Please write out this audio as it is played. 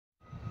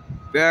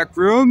Back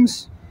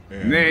rooms?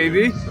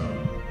 Maybe.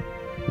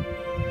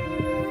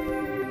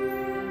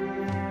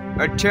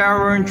 A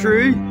towering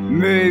tree?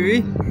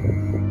 Maybe.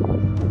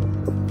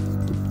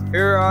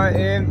 Here I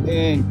am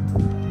in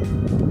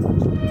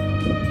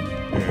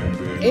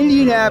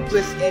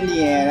Indianapolis,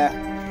 Indiana.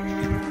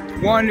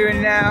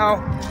 Wondering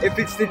now if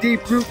it's the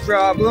deep root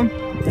problem.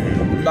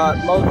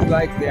 But most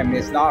likely, I mean,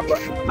 it's not. But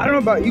I don't know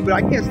about you, but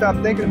I can't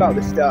stop thinking about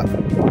this stuff.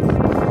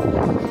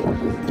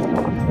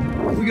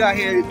 We got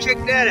here to check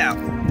that out.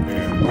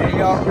 And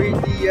y'all read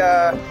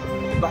the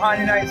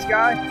Behind the Night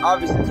Sky?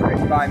 Obviously, it's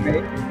written by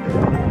me.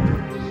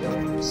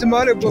 Some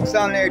other books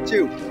on there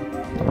too.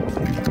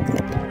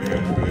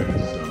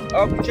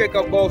 I hope you check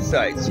out both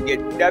sites. You get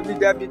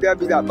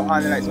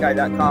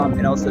www.behindthenightsky.com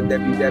and also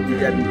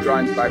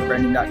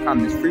www.drawingsbybrendon.com.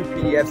 There's free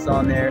PDFs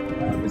on there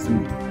with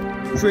some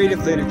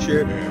creative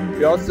literature.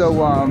 We also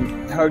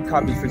hard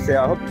copies for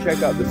sale. I hope you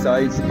check out the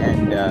sites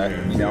and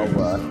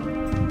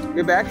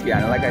get back to you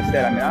on it. Like I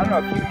said, I mean, I don't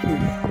know if you can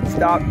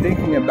stop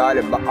thinking about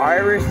it, but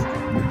Iris,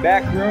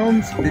 back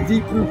rooms, the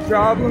deep root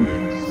problem,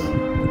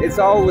 it's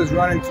always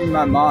running through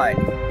my mind.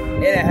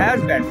 And it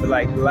has been for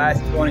like the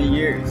last 20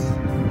 years.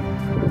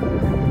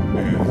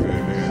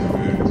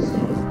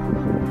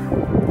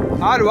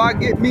 How do I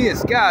get me a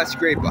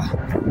skyscraper?